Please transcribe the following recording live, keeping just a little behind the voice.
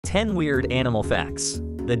10 Weird Animal Facts.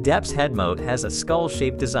 The Depp's head moat has a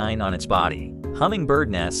skull-shaped design on its body. Hummingbird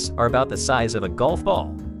nests are about the size of a golf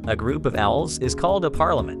ball. A group of owls is called a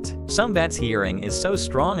parliament. Some bats' hearing is so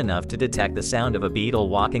strong enough to detect the sound of a beetle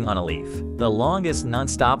walking on a leaf. The longest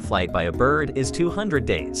non-stop flight by a bird is 200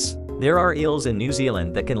 days. There are eels in New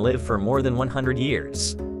Zealand that can live for more than 100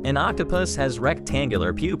 years. An octopus has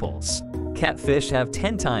rectangular pupils. Catfish have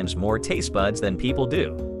 10 times more taste buds than people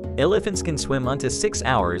do. Elephants can swim unto 6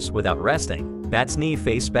 hours without resting. Bats knee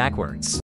face backwards.